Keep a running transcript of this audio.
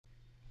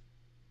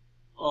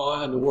Oh,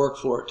 I had to work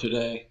for it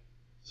today.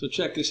 So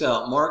check this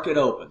out. Market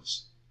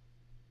opens.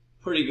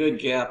 Pretty good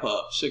gap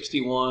up.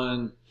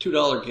 61,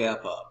 $2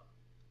 gap up.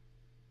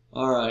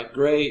 All right,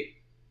 great.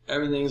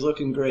 Everything's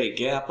looking great.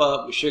 Gap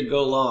up. We should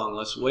go long.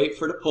 Let's wait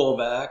for the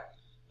pullback.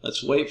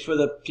 Let's wait for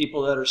the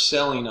people that are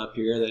selling up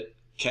here that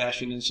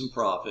cashing in some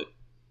profit.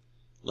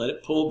 Let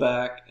it pull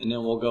back, and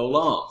then we'll go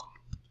long.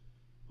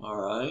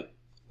 All right.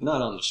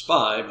 Not on the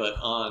SPY, but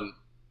on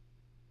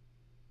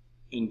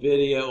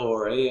NVIDIA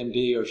or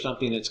AMD or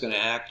something that's going to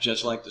act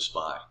just like the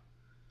SPY.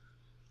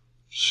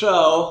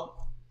 So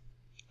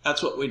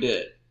that's what we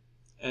did.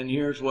 And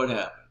here's what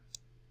happened.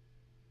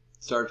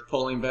 Starts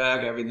pulling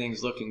back.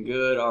 Everything's looking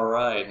good. All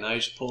right.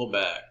 Nice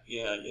pullback.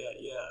 Yeah.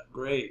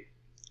 Great.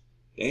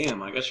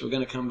 Damn, I guess we're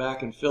going to come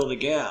back and fill the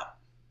gap.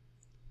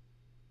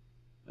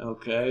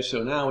 Okay,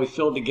 so now we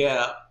filled the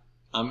gap.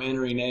 I'm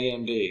entering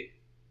AMD.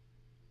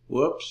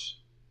 Whoops.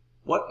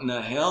 What in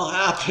the hell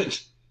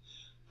happened?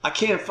 I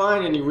can't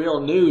find any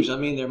real news. I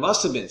mean, there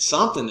must have been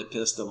something that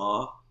pissed them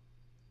off.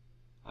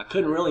 I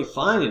couldn't really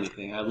find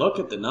anything. I look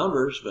at the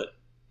numbers, but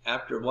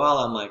after a while,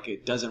 I'm like,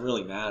 it doesn't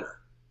really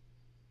matter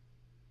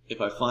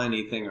if I find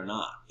anything or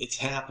not. It's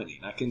happening.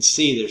 I can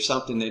see there's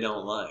something they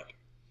don't like.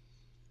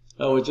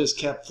 Oh, it just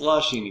kept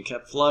flushing and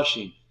kept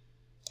flushing.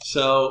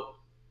 So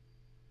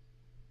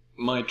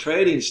my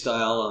trading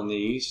style on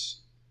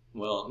these,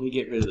 well, let me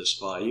get rid of the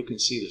SPY. You can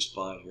see the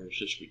SPY here. It's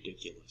just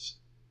ridiculous.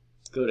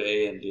 Let's go to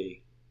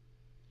AMD.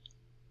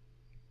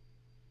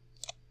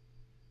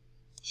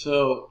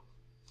 So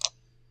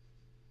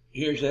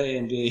here's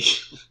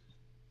AMD.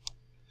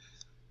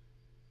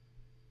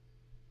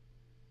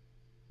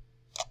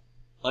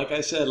 Like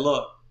I said,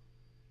 look,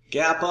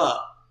 gap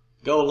up,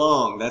 go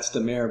long. That's the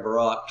Mayor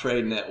Barack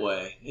trading that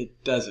way.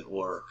 It doesn't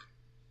work.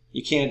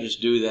 You can't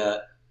just do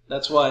that.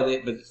 That's why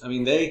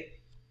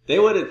they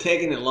would have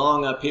taken it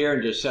long up here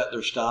and just set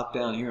their stop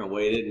down here and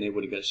waited, and they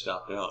would have got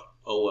stopped out.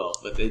 Oh well,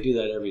 but they do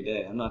that every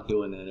day. I'm not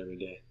doing that every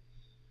day.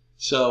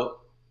 So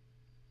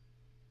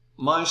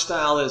my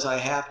style is I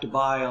have to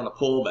buy on a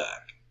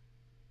pullback.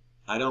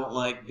 I don't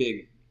like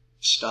big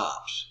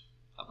stops.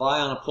 I buy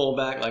on a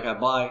pullback, like I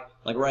buy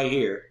like right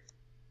here,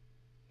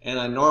 and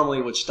I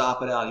normally would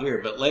stop it out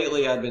here. But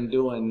lately I've been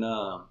doing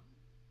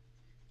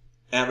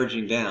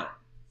averaging down.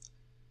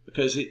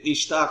 Because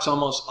these stocks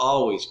almost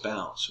always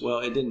bounce. Well,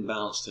 it didn't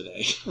bounce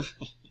today.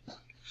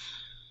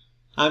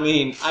 I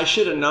mean, I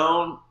should have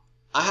known.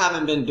 I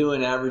haven't been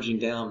doing averaging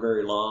down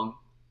very long.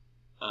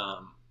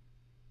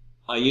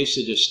 I used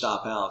to just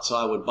stop out. So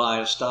I would buy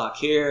a stock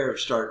here,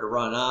 start to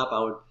run up.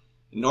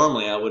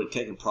 Normally I would have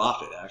taken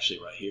profit actually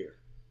right here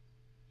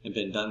and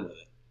been done with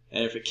it.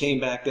 And if it came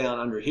back down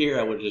under here,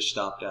 I would have just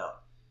stopped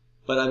out.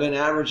 But I've been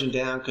averaging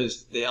down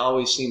because they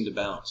always seem to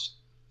bounce.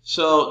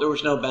 So there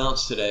was no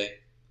bounce today.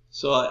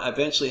 So I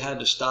eventually had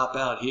to stop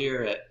out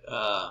here at,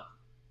 I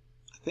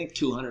think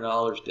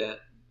 $200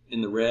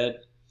 in the red.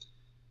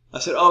 I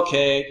said,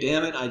 okay,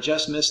 damn it, I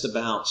just missed the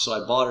bounce. So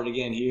I bought it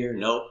again here.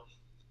 Nope.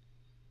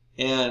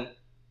 And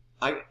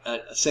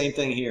same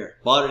thing here.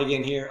 Bought it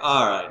again here.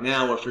 All right,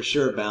 now we're for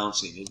sure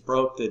bouncing. It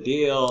broke the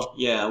deal.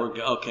 Yeah, we're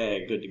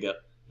okay, good to go.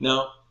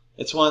 No,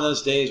 it's one of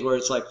those days where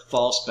it's like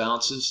false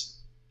bounces.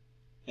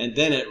 And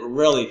then it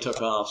really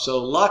took off.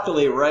 So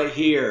luckily right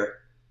here,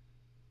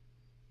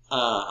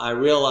 I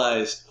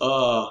realized,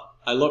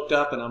 I looked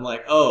up and I'm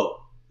like,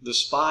 oh, the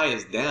SPY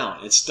is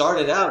down. It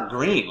started out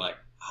green, like,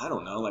 I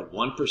don't know, like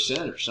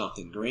 1% or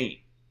something green.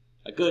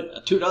 A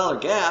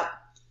 $2 gap.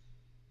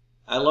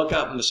 I look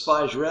up and the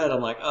SPY's red.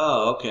 I'm like,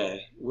 oh,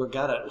 okay, we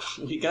got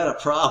a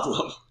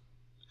problem.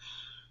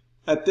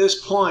 At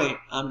this point,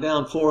 I'm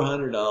down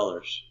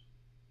 $400.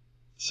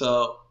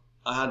 So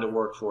I had to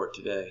work for it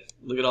today.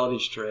 Look at all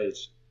these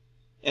trades.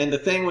 And the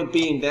thing with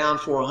being down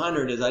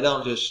 400 is I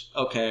don't just,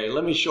 okay,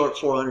 let me short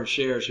 400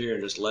 shares here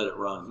and just let it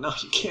run. No,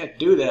 you can't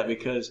do that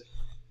because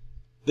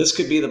this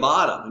could be the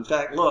bottom. In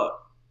fact, look,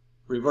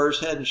 reverse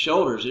head and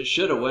shoulders, it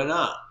should have went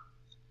up.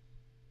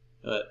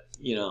 But,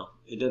 you know,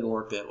 it didn't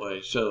work that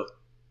way. So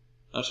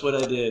that's what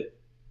I did.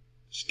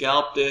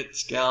 Scalped it,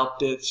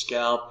 scalped it,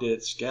 scalped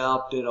it,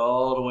 scalped it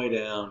all the way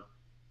down.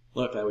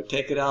 Look, I would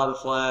take it out of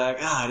the flag.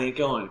 Ah, it ain't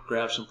going.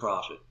 Grab some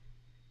profit.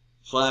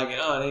 Flag,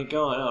 oh, it ain't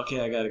going.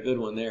 Okay, I got a good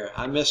one there.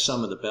 I missed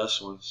some of the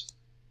best ones.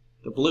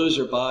 The blues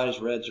are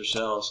buys, reds are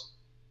sells.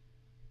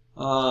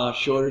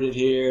 Shorted it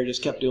here,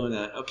 just kept doing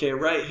that. Okay,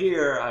 right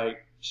here, I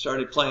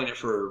started playing it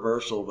for a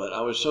reversal, but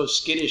I was so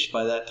skittish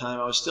by that time,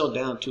 I was still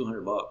down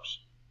 200 bucks.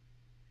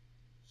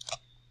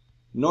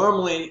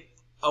 Normally,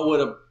 I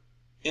would have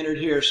entered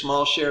here,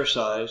 small share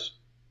size.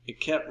 It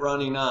kept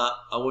running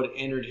up. I would have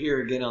entered here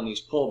again on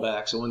these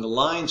pullbacks, and when the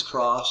lines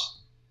crossed,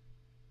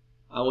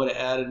 I would have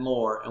added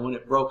more, and when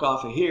it broke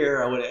off of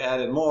here, I would have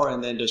added more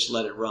and then just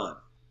let it run.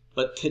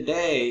 But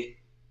today,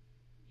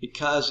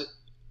 because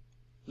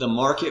the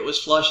market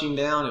was flushing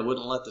down, it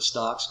wouldn't let the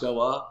stocks go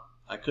up.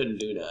 I couldn't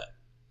do that.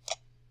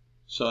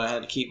 So I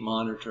had to keep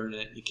monitoring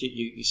it.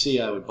 You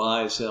see I would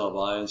buy and sell,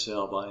 buy and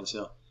sell, buy and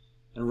sell.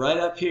 And right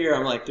up here,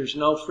 I'm like, there's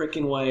no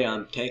freaking way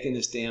I'm taking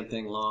this damn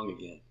thing long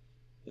again.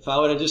 If I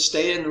would have just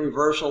stayed in the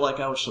reversal like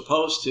I was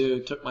supposed to,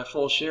 took my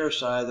full share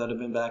size, I'd have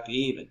been back to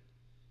even.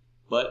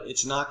 But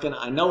it's not going to,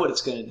 I know what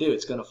it's going to do.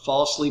 It's going to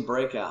falsely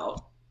break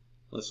out.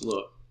 Let's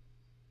look.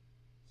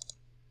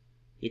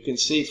 You can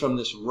see from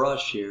this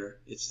rush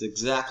here, it's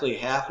exactly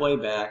halfway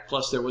back,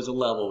 plus there was a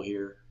level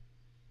here.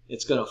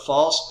 It's going to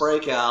false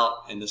break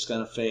out and it's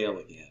going to fail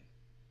again.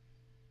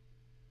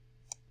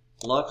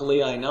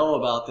 Luckily, I know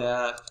about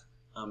that.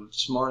 I'm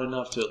smart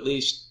enough to at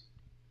least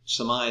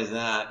surmise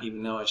that,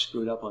 even though I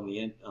screwed up on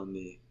the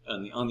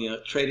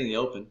trading the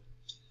open.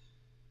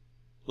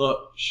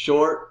 Look,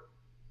 short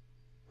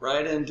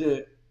right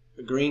into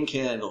a green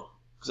candle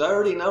because I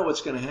already know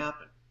what's going to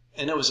happen,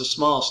 and it was a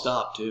small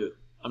stop too.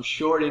 I'm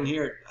short in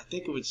here. I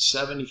think it was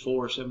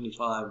 74,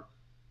 75.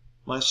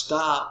 My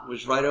stop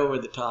was right over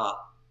the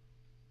top.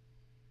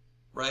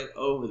 Right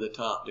over the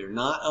top there.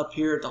 Not up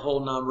here at the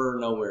whole number,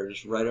 nowhere,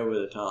 just right over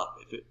the top.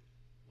 If it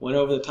went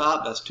over the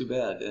top, that's too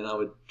bad. Then I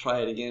would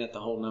try it again at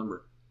the whole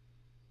number.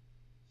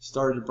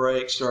 Started to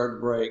break,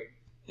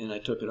 and I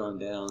took it on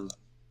down.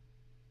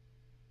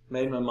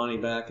 Made my money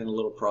back and a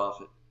little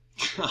profit.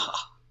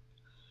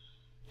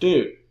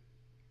 Dude,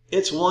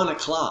 it's 1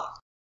 o'clock.